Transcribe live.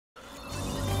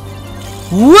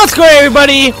What's going on,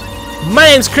 everybody? My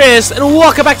name's Chris, and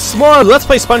welcome back to some more Let's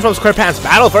Play SpongeBob SquarePants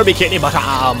Battle for Bikini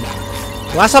Bottom.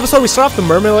 Last episode, we start off the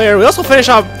mermaid layer. We also finish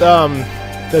off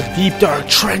the deep, dark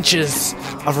trenches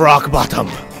of Rock Bottom.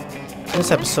 In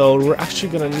this episode, we're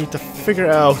actually gonna need to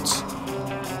figure out...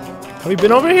 Have we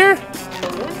been over here?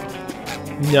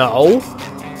 No.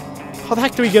 How the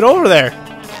heck do we get over there?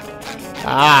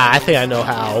 I think I know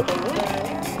how.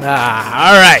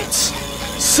 Alright.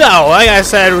 So, like I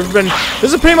said,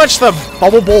 this is pretty much the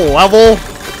Bubble Bowl level.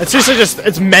 It's seriously just,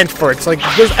 it's meant for it. It's like,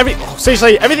 there's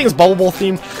seriously, everything is Bubble Bowl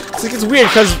themed. It's like, it's weird,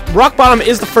 because Rock Bottom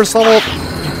is the first level. You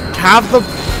have the...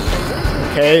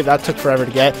 Okay, that took forever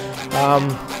to get.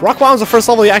 Rock Bottom's the first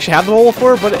level you actually have the bubble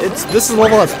for, but this is the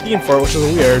level that's themed for it, which is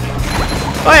weird.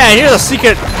 Oh yeah, here's a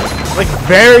secret, like,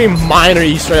 very minor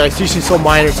Easter egg. Like, seriously, so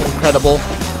minor, it's incredible.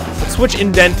 The switch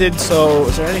indented, so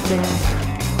is there anything...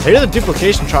 Here's the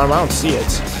duplication charm, I don't see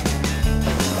it.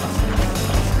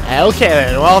 Okay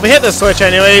then, well if we hit the switch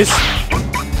anyways,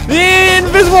 the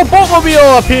invisible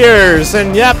boatmobile appears!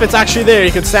 And yep, it's actually there,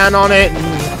 you can stand on it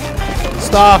and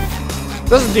stuff.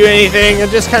 Doesn't do anything,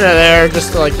 it's just kinda there,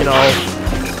 just to like, you know,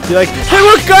 be like, hey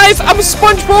look guys, I'm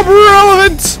SpongeBob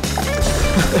relevant!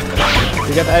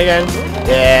 You get that again?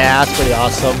 Yeah, that's pretty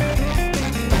awesome.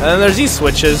 And then there's these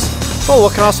switches. Oh,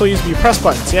 what can also use be press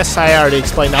buttons? Yes, I already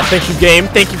explained that. Thank you, game.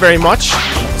 Thank you very much.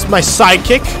 It's my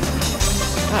sidekick.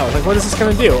 Oh, like, what is this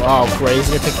gonna do? Oh, great. It's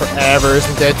gonna take forever,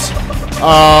 isn't it?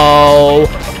 Oh,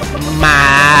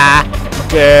 my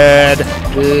good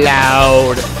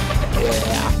loud.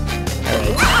 Yeah.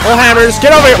 Alright. Oh, hammers,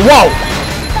 get over here. Whoa!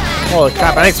 Holy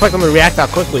crap, I didn't expect them to react that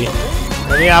quickly.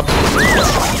 Let me up.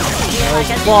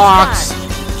 There's blocks.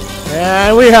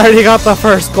 And we already got the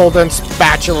first golden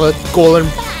spatula, golden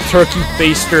turkey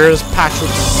baster, as Patrick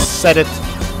said it.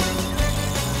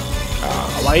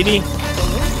 Lighty?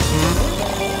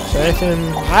 Is there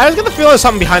anything? I was gonna feel there's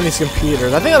something behind these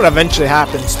computers. I think that eventually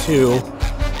happens too.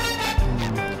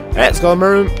 Alright, let's go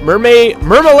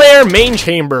Mermalair main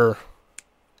chamber.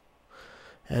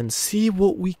 And see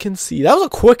what we can see. That was a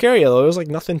quick area though, there was like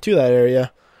nothing to that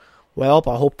area. Well,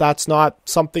 I hope that's not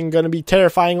something gonna be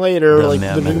terrifying later, like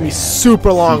they're gonna be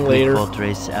super long later.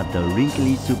 Fortress of the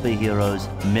wrinkly superheroes,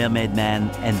 Mermaid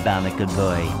Man and Barnacle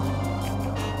Boy.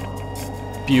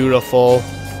 Beautiful.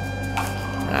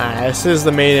 This is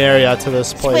the main area to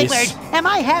this place. Squidward, am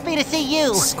I happy to see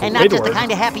you? Squidward. And not just the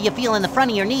kind of happy you feel in the front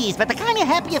of your knees, but the kind of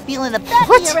happy you feel in the back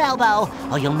of your elbow.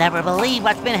 Oh, you'll never believe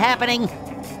what's been happening.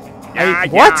 Yeah,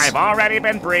 I've already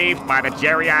been briefed by the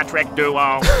geriatric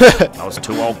duo. Those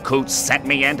two old coots sent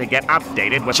me in to get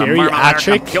updated with the Mermalair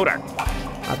computer.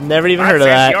 I've never even heard of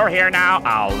that. Since you're here now,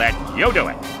 I'll let you do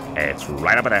it. It's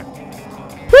right over there.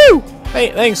 Woo!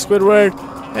 Hey, thanks, Squidward.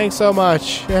 Thanks so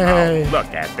much. Yay. Oh,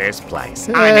 look at this place.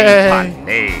 I mean,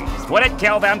 please. Would it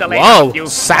kill them to leave a few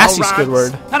sassy runs?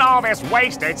 Squidward. And all this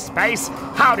wasted space?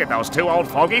 How did those two old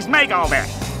fogies make all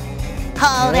this?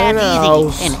 Oh,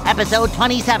 that's easy. In episode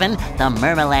 27, the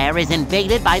Mermalair is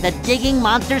invaded by the digging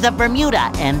monsters of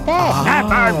Bermuda, and then...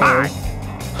 Never mind.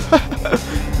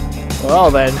 Well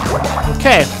then.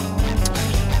 Okay.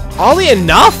 Oddly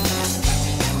enough,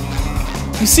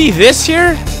 you see this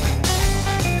here?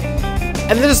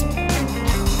 And there's...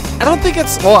 I don't think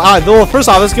it's... Well, first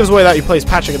off, this gives away that you play as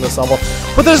Patrick in this level.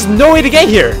 But there's no way to get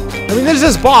here. I mean, there's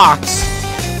this box.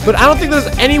 But I don't think there's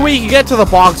any way you can get to the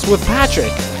box with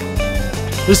Patrick.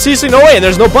 There's seriously no way, and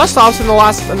there's no bus stops in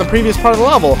the previous part of the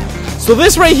level. So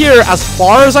this right here, as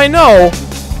far as I know,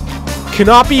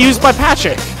 cannot be used by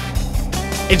Patrick.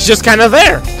 It's just kind of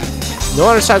there. No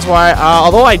one understands why.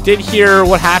 Although I did hear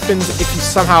what happens if you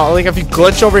somehow, like if you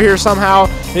glitch over here somehow,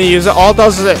 and you use it, all it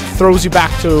does is it throws you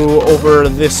back to over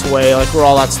this way, like where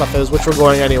all that stuff is, which we're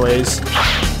going anyways.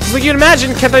 So like you'd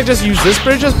imagine, can't I just use this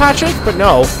bridge as Patrick? But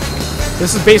no.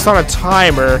 This is based on a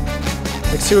timer.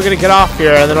 Like, see, we're gonna get off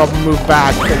here, and then I'll move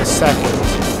back in a second.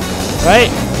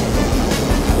 Right?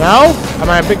 No? Am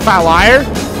I a big fat liar?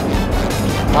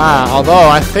 Although,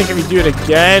 I think if you do it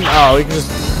again... Oh, we can just...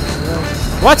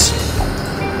 What?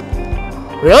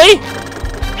 Really?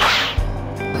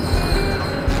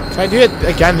 Can I do it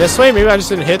again this way? Maybe I just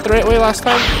didn't hit the right way last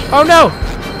time? Oh, no!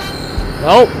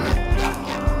 Nope.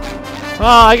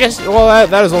 Oh, I guess... Well,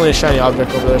 that is only a shiny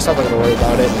object over there, so I'm not gonna worry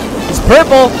about it. It's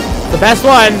purple! The best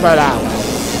one, but...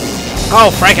 Oh,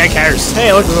 Frank, I cares.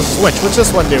 Hey, look, there's a switch. What's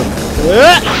this one do?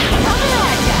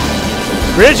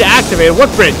 Bridge activated. What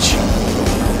bridge?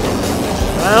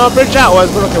 I don't know what bridge that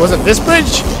was, but okay. Was it this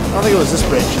bridge? I don't think it was this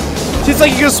bridge. See, it's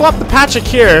like you can swap the Patrick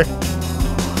here.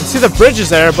 You see the bridge is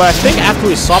there, but I think after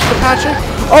we swap the Patrick...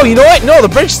 Oh, you know what? No, the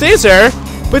bridge stays there.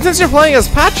 But since you're playing as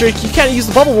Patrick, you can't use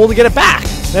the bubble bowl to get it back.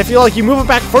 And I feel like you move it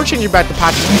back before changing back to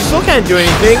Patrick, you still can't do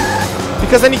anything.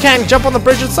 Because then you can't jump on the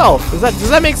bridge itself. Does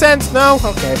that make sense? No?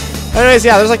 Okay. Anyways,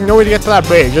 yeah, there's like no way to get to that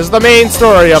bridge. This is the main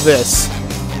story of this.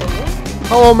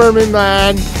 Hello, Mermaid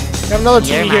Man. We have another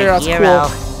TV here. That's cool.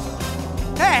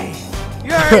 Hey,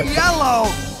 you're yellow.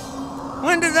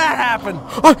 When did that happen?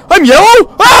 I'm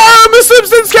yellow? Ah, I'm a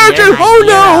Simpsons character. Oh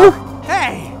no.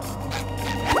 Hey.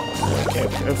 Okay,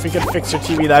 if we could fix your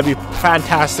TV, that'd be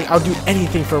fantastic. I'll do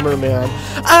anything for Mermaid Man.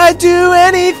 I'd do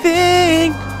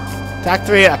anything. To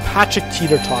activate a Patrick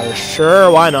Teeter-Totter.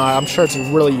 Sure, why not? I'm sure it's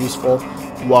really useful.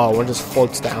 Whoa, it just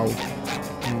floats down.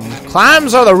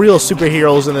 Clams are the real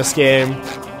superheroes in this game.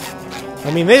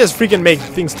 I mean, they just freaking make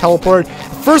things teleport.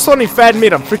 The first one he fed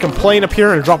made a freaking plane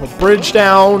appear and drop a bridge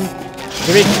down.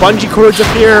 They make bungee cords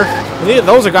appear. And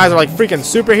those are guys that are like freaking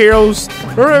superheroes.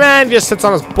 Mermaid Man just sits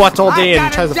on his butt all day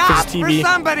and tries to fix his TV. For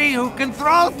somebody who can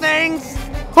throw things.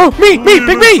 Oh, me,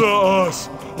 pick me! Us.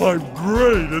 I'm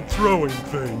great at throwing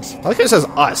things. I like how it says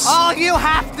us. All you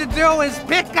have to do is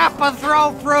pick up a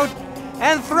throw fruit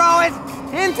and throw it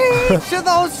into each of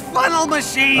those funnel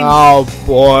machines. Oh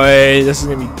boy, this is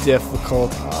gonna be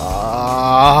difficult. Throw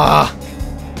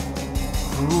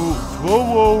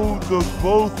the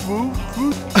both fruit?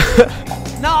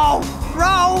 No,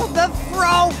 throw the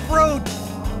throw fruit.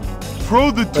 Throw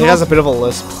the He has a bit of a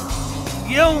lisp.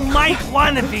 You might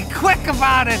want to be quick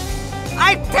about it.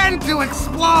 I tend to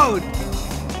explode.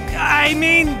 I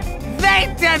mean, they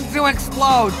tend to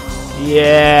explode.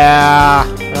 Yeah.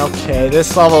 Okay,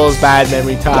 this level is bad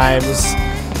memory times.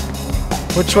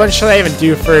 Which one should I even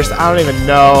do first? I don't even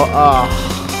know.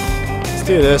 Let's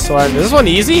do this one. Is this one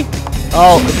easy?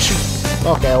 Oh,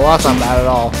 okay, well that's not bad at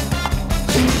all.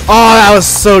 Oh, that was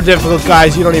so difficult,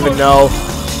 guys. You don't even know.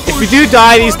 If we do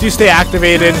die, these do stay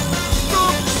activated.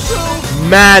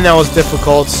 Man, that was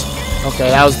difficult. Okay,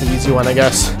 that was the easy one, I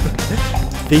guess.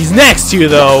 These next two,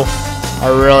 though,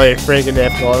 are really freaking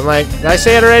difficult. And like, did I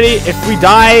say it already? If we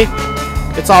die,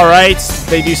 it's alright.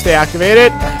 They do stay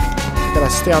activated. Gotta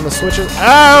stay on the switches.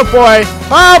 Oh boy!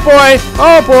 Oh boy!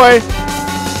 Oh boy!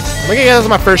 I'm gonna get this on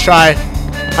my first try.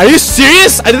 Are you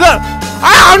serious? I did not.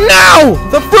 Oh no!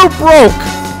 The fruit broke!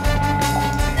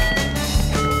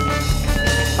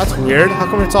 That's weird. How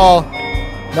come it's all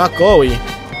not glowy?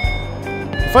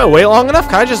 If I wait long enough,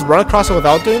 can I just run across it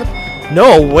without doing it?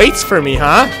 No, it waits for me,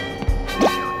 huh?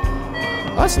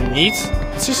 Oh, that's neat.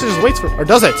 It just waits for, or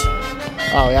does it?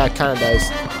 Oh yeah, it kind of does.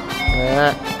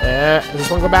 Does this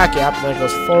one go back? Yep. And then it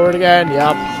goes forward again.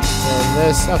 Yep. And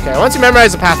this. Okay. Once you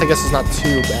memorize the path, I guess it's not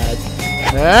too bad.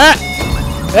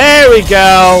 There we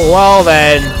go. Well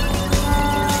then.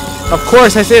 Of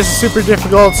course, I say this is super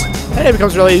difficult. And it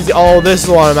becomes really easy. Oh, this is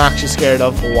the one I'm actually scared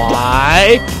of.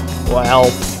 Why?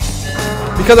 Well,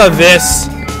 because of this.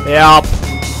 Yep.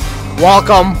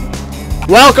 Welcome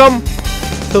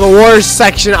to the worst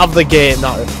section of the game.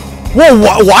 No.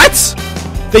 Whoa, what?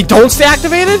 They don't stay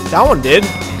activated? That one did.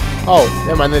 Oh,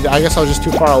 never mind. I guess I was just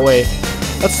too far away.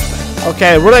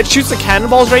 Okay, where that shoots the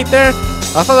cannonballs right there?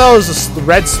 I thought that was the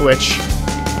red switch.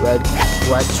 Red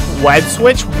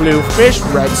switch, blue fish,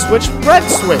 red switch, red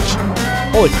switch.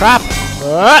 Holy crap.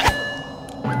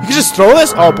 You can just throw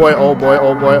this? Oh boy, oh boy,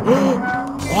 oh boy.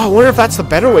 Oh, I wonder if that's the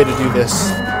better way to do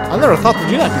this. I never thought to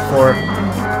do that before.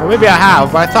 Well, maybe I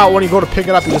have, but I thought when you go to pick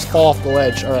it up, you just fall off the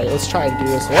ledge. Alright, let's try and do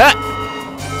this. Yeah.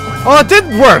 Oh, it did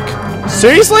work!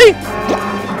 Seriously?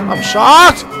 I'm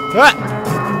shocked!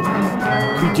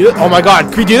 Can we do it? Oh my god,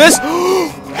 can we do this?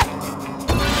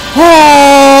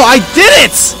 Oh, I did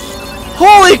it!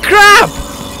 Holy crap!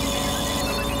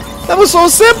 That was so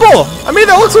simple! I mean,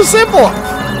 that looks so simple!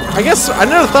 I guess I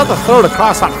never thought to throw it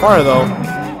across that far, though.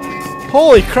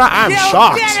 Holy crap, I'm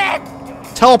shocked. Did it!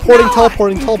 Teleporting,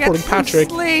 Patrick.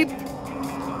 Sleep.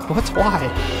 What's why?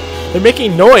 They're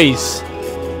making noise.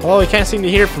 Oh, we can't seem to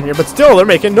hear from here, but still, they're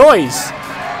making noise.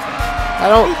 I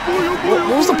don't...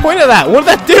 What was the point of that? What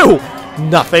did that do?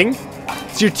 Nothing.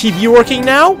 Is your TV working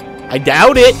now? I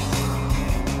doubt it.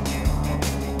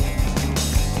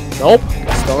 Nope.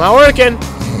 Still not working.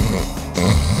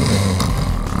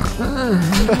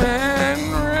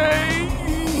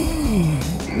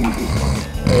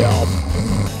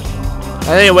 And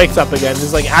then he wakes up again.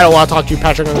 He's like, I don't want to talk to you,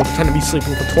 Patrick. I'm going to pretend to be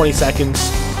sleeping for 20 seconds.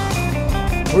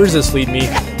 Where does this lead me?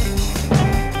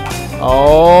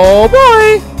 Oh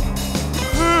boy!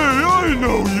 Hey, I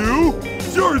know you!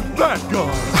 You're that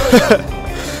guy!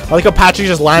 I like how Patrick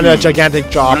just landed a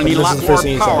gigantic drop. You're gonna need a lot more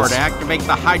power to activate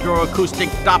the hydroacoustic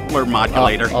Doppler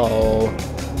modulator. Oh.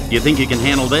 You think you can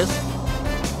handle this?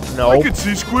 No. I can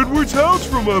see Squidward's house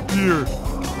from up here.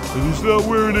 And he's not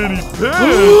wearing any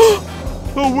pants.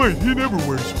 Oh wait, he never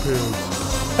wears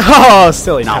pants. Oh,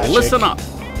 silly Now Patrick. listen up.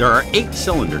 There are 8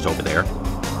 cylinders over there.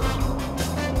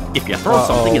 If you throw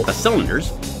something at the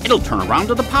cylinders, it'll turn around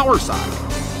to the power side.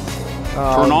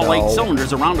 Turn all 8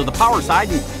 cylinders around to the power side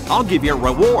and I'll give you a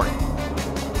reward.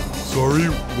 Sorry,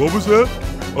 what was that?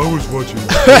 I was watching.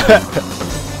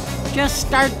 Just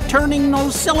start turning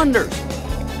those cylinders.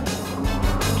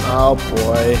 Oh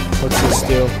boy, what's this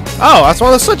do? Oh, that's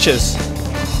one of the switches.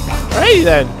 Alrighty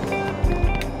then.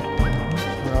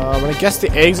 I'm gonna guess the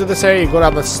eggs of this area. You go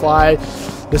down the slide.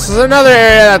 This is another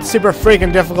area that's super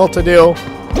freaking difficult to do.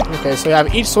 Okay, so you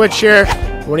have each switch here.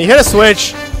 When you hit a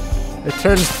switch, it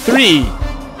turns 3.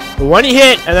 The one you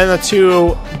hit, and then the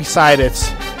 2 beside it.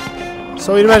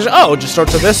 So you imagine, oh, just throw it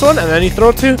to this one, and then you throw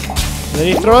it to, and then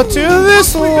you throw it to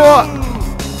this one.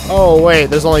 Oh wait,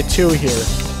 there's only 2 here.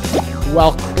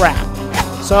 Well, crap.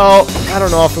 So I don't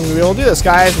know if I'm gonna be able to do this,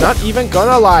 guys. Not even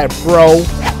gonna lie, bro.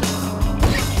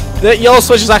 The yellow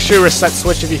switch is actually a reset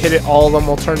switch. If you hit it, all of them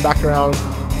will turn back around.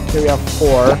 Here we have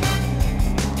 4.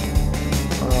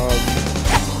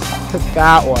 Hit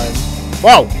that one.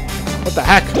 Whoa! What the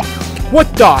heck?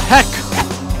 What the heck?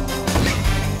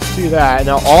 Let's do that.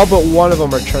 Now all but one of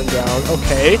them are turned down.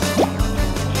 Okay.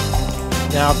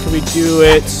 Now can we do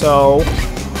it so?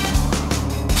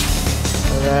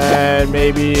 And then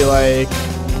maybe like.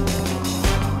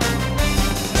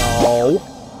 No.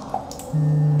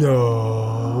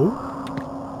 No.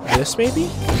 This maybe?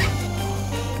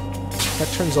 That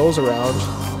turns those around.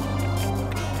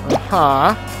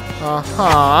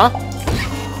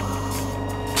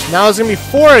 Now it's gonna be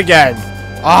 4 again.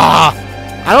 I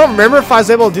don't remember if I was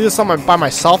able to do this by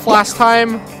myself last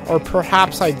time, or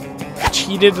perhaps I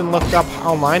cheated and looked up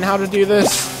online how to do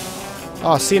this.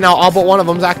 Oh, see, now all but one of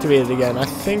them's activated again. I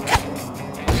think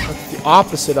that's the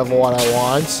opposite of what I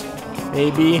want.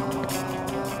 Maybe.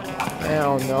 I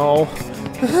don't know.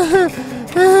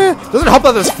 Doesn't help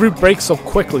that this fruit breaks so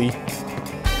quickly.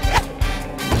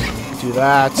 Do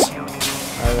that.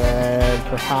 And then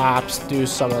perhaps do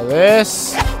some of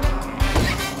this.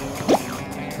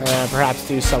 And perhaps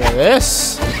do some of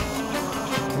this.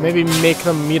 Maybe make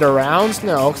them meet around?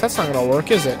 No, because that's not going to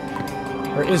work, is it?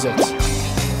 Or is it?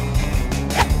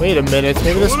 Wait a minute,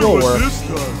 maybe this will work.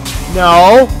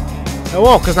 No, it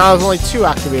won't, because now there's only 2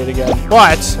 activated again.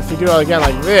 But, if we do it again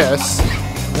like this,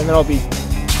 then it'll be...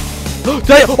 Oh,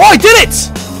 I did it!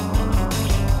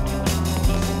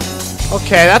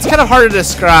 Okay, that's kind of hard to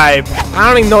describe. I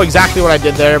don't even know exactly what I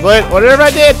did there, but whatever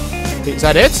I did... Is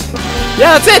that it?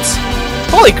 Yeah, that's it!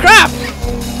 Holy crap!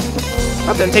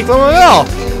 That didn't take long at all.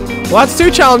 Well, that's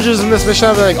 2 challenges in this mission.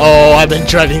 I'm like, oh, I've been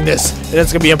dreading this, and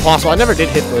it's gonna be impossible. I never did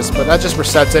hit this, but that just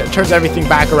resets it. It turns everything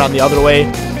back around the other way.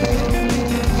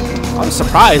 I was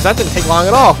surprised. That didn't take long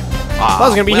at all. I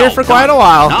was gonna be here for quite a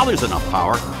while. Now there's enough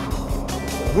power.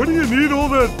 What do you need all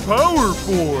that power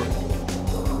for?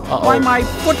 Why my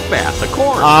foot bath, of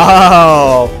course.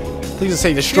 Oh, please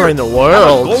say destroying the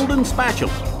world. Have a golden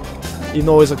spatula. You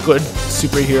know, he's a good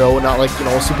superhero, not like, you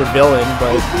know, super villain,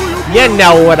 but you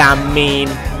know what I mean.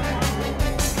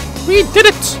 We did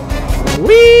it!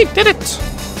 We did it!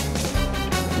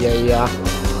 Yeah.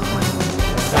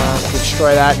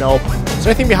 Destroy that. Nope. Is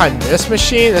there anything behind this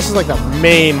machine? This is like the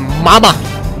main mama.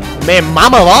 The main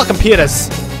mama of all computers.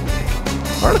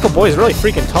 Barnacle Boy is really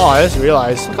freaking tall. I just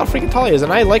realized. Look how freaking tall he is.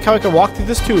 And I like how I can walk through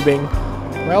this tubing.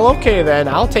 Well, okay then.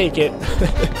 I'll take it.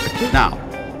 Now,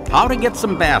 how to get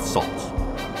some bath salts?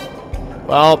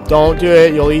 Well, don't do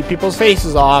it. You'll eat people's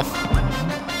faces off.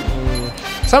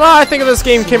 Somehow I think if this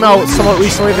game came out somewhat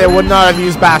recently, they would not have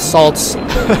used bath salts.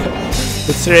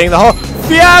 Considering the whole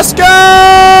fiasco!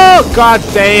 God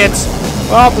dang it.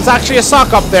 Well, there's actually a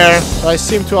sock up there that I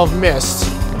seem to have missed.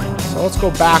 So let's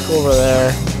go back over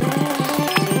there.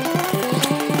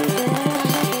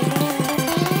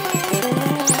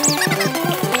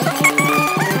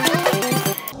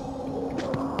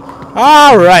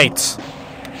 Alright.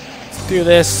 Let's do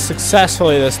this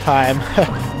successfully this time.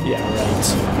 Yeah,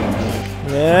 right.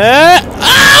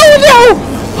 Oh, no!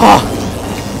 Oh.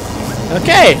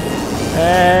 Okay.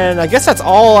 And I guess that's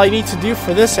all I need to do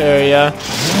for this area.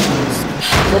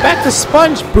 Go back to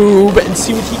Sponge Boob and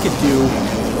see what he can do.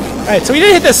 Alright, so we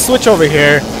did hit this switch over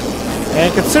here.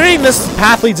 And considering this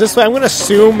path leads this way, I'm going to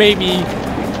assume maybe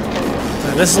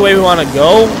this is the way we want to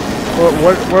go.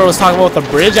 Where I was talking about the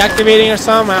bridge activating or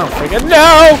something. I don't freaking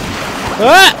know.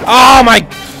 Oh my.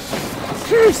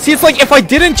 See, it's like if I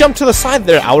didn't jump to the side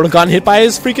there, I would have gotten hit by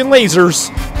his freaking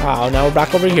lasers. Oh, now we're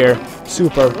back over here.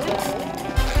 Super.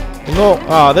 No.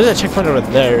 Oh, there's a checkpoint over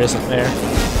there, isn't there?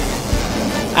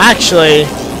 Actually,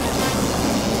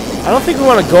 I don't think we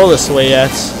want to go this way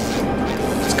yet.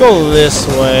 Let's go this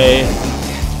way.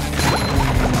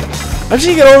 I'm just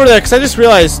gonna get over there because I just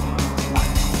realized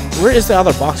where is the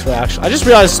other box for that, actually? I just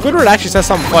realized Squidward actually says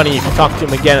something funny if you talk to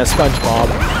him again as SpongeBob.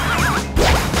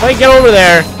 If I can get over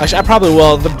there, actually, I probably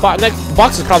will. The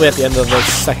box is probably at the end of this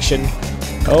section.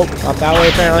 Oh, not that way,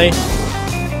 apparently.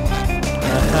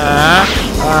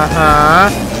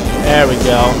 There we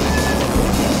go.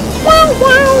 Wow,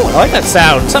 wow. I like that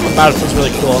sound. Something about it feels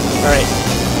really cool. Alright.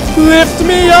 Lift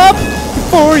me up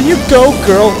before you go,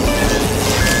 girl.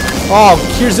 Oh,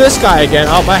 here's this guy again.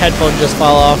 Oh, my headphone just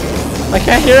fell off. I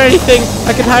can't hear anything.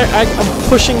 I'm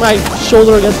pushing my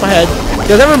shoulder against my head.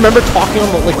 You guys ever remember talking on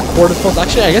the like corded phones?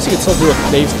 Actually, I guess you can still do it with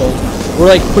today's phones. Where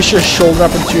like push your shoulder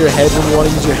up into your head when you want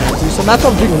to use your hands. So that's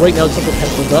what I'm doing right now except with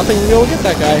headphones. I don't think we're gonna get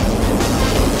that guy.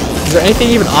 Is there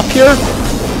anything even up here?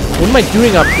 What am I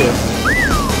doing up here?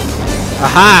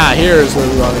 Aha! Here's where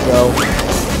we want to go.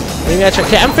 Maybe I check.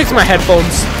 Okay, I'm fixing my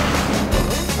headphones.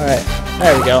 Alright,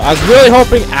 there we go. I was really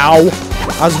hoping. Ow!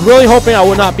 I was really hoping I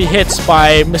would not be hit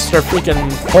by Mr. freaking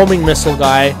homing missile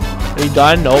guy. Are you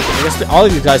done? Nope. I guess all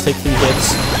of these guys take 3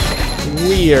 hits.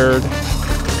 Weird.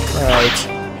 Alright.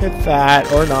 Hit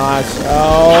that or not.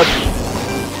 Oh.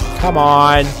 Come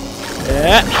on.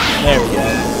 Yeah. There we go.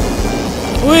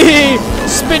 Whee!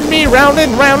 Spin me round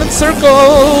and round in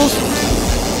circles!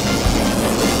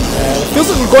 It feels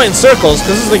like we're going in circles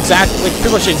because this is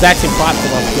pretty much the exact same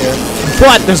platform up here.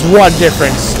 But there's one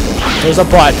difference. There's a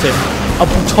button. A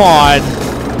button.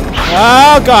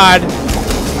 Oh god.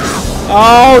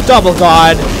 Oh, double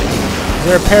god. Is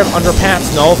there a pair of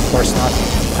underpants? No, of course not.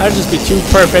 That would just be too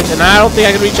perfect, and I don't think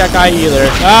I can reach that guy either.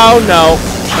 Oh no.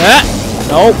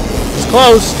 Nope. It's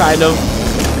close, kind of.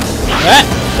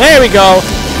 There we go.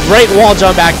 Great wall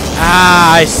jump back.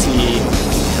 Ah, I see.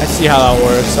 I see how that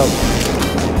works. So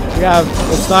we have,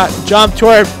 let's not jump to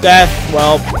our death.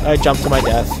 Well, I jumped to my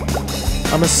death.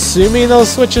 I'm assuming those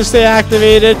switches stay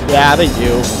activated. Yeah, they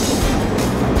do.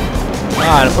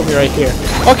 Ah, it put me right here.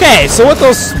 Okay, so what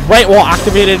those right wall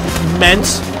activated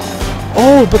meant.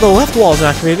 Oh, but the left wall isn't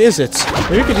activated, is it?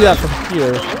 Maybe we could do that from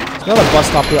here. There's another bus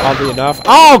stop here, oddly enough.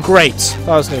 Oh, great!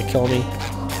 Thought it was gonna kill me.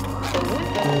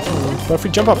 But if we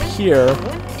jump up here.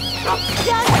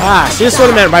 Ah, see, this is what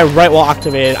it meant by right wall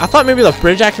activated. I thought maybe the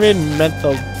bridge activated meant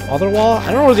the other wall.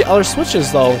 I don't know where the other switch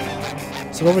is, though.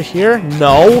 Is it over here?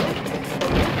 No.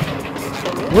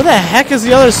 Where the heck is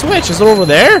the other switch? Is it over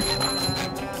there?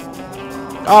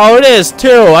 Oh, it is,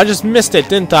 too. I just missed it,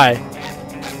 didn't I?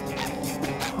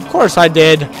 Of course I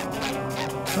did.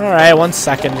 Alright, 1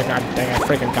 second. God dang it.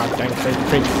 Freaking god dang it.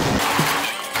 Freaking.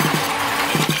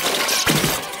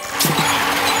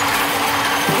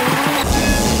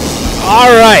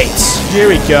 Alright, here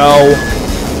we go.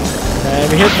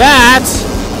 And we hit that.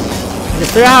 We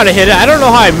can figure out how to hit it. I don't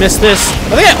know how I missed this.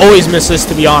 I think I always miss this,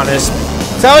 to be honest.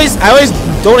 So I always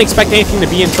don't expect anything to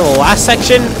be until the last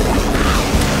section.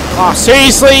 Oh,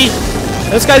 seriously?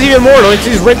 This guy's even more annoying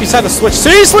because he's right beside the switch.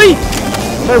 Seriously?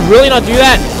 Did I really not do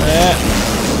that?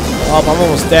 Oh, I'm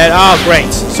almost dead. Oh, great.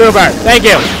 Super. Thank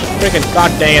you. Freaking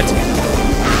god dang it.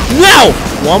 No!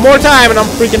 One more time and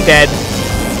I'm freaking dead.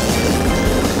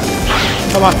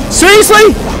 Come on.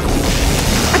 Seriously?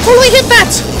 I totally hit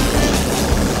that!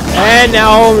 And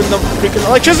now the freaking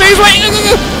electricity's waiting.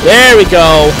 There we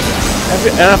go.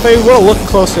 And if I would have looked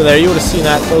closer there, you would have seen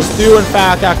that. Those do, in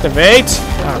fact, activate.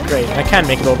 Oh, great. I can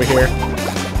make it over here.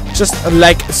 Just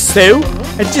like so.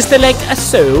 Just like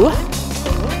so.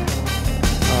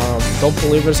 Don't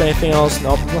believe there's anything else.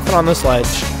 Nope, nothing on this ledge.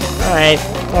 Alright.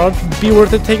 Well, it'd be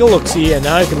worth it to take a look-see. And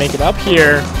now I can make it up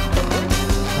here.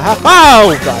 Aha.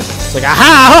 Oh, God. It's like,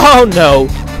 aha! Oh, no.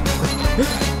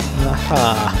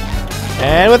 Aha.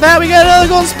 And with that, we got another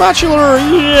golden spatula.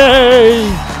 Yay!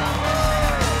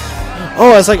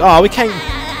 Oh, it's like, oh, we can't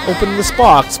open this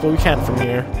box, but we can from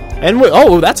here. And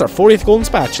oh, that's our 40th golden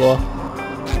spatula.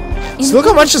 So look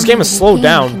how much this game has slowed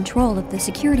down. Control of the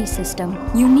security system.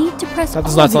 You need to press that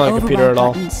does not sound like a computer at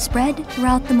all. Buttons spread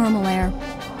throughout the Murmelair.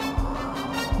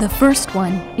 The first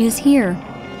one is here.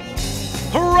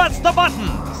 Press the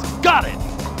buttons. Got it.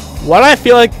 Why do I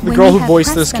feel like the girl who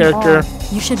voiced this character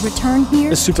you should return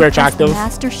here is super attractive? The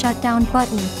master shutdown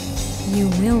button. You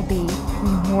will be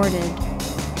rewarded.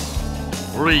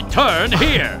 Return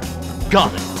here.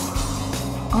 Got it.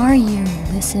 Are you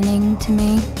listening to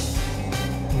me?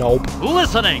 Nope.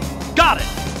 Listening. Got it.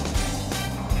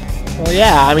 Well,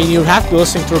 yeah. I mean, you have to be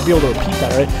listening to be able to repeat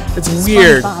that, right? It's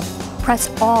weird. SpongeBob, press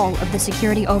all of the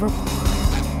security over.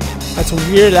 That's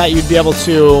weird that you'd be able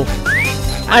to.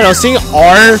 I don't know.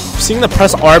 Seeing the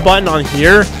press R button on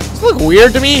here. Does it look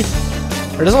weird to me?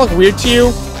 Or does it look weird to you?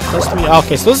 It does to me.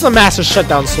 Okay, so this is the master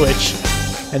shutdown switch,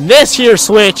 and this here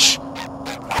switch.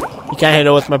 You can't hit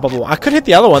it with my bubble. I could hit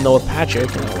the other one though with Patrick.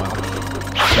 Oh, wow.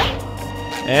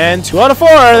 And 2 out of 4.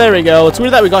 There we go. It's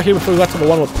weird that we got here before we got to the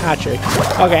one with Patrick.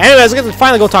 Okay, anyways, I guess we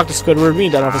finally go talk to Squidward. We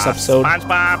ain't done off this episode.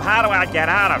 SpongeBob, how do I get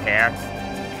out of here?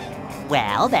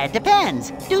 Well, that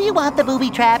depends. Do you want the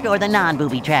booby-trapped or the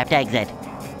non-booby-trapped exit?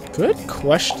 Good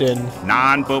question.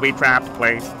 Non-booby-trapped,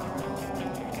 please.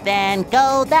 Then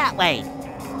go that way.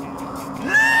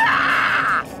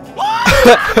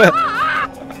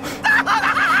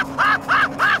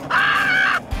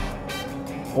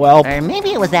 Well, or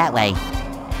maybe it was that way.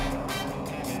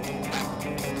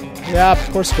 Yeah,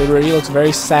 poor Squidward. He looks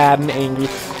very sad and angry.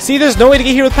 See, there's no way to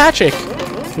get here with Patrick.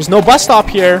 There's no bus stop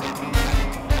here.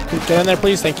 Get in there,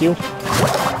 please. Thank you.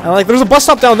 And, like, there's a bus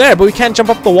stop down there, but we can't jump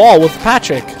up the wall with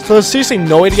Patrick. So there's seriously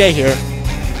no way to get here.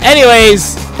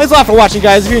 Anyways, thanks a lot for watching,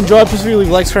 guys. If you enjoyed, please leave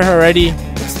likes for her already.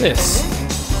 What's this?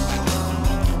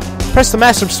 Press the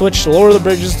master switch to lower the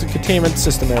bridges to containment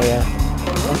system area.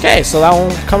 Okay, so that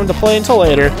won't come into play until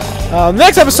later.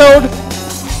 Next episode,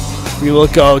 we will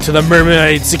go to the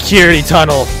Mermaid Security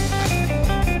Tunnel.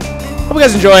 Hope you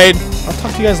guys enjoyed. I'll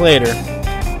talk to you guys later.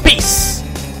 Peace!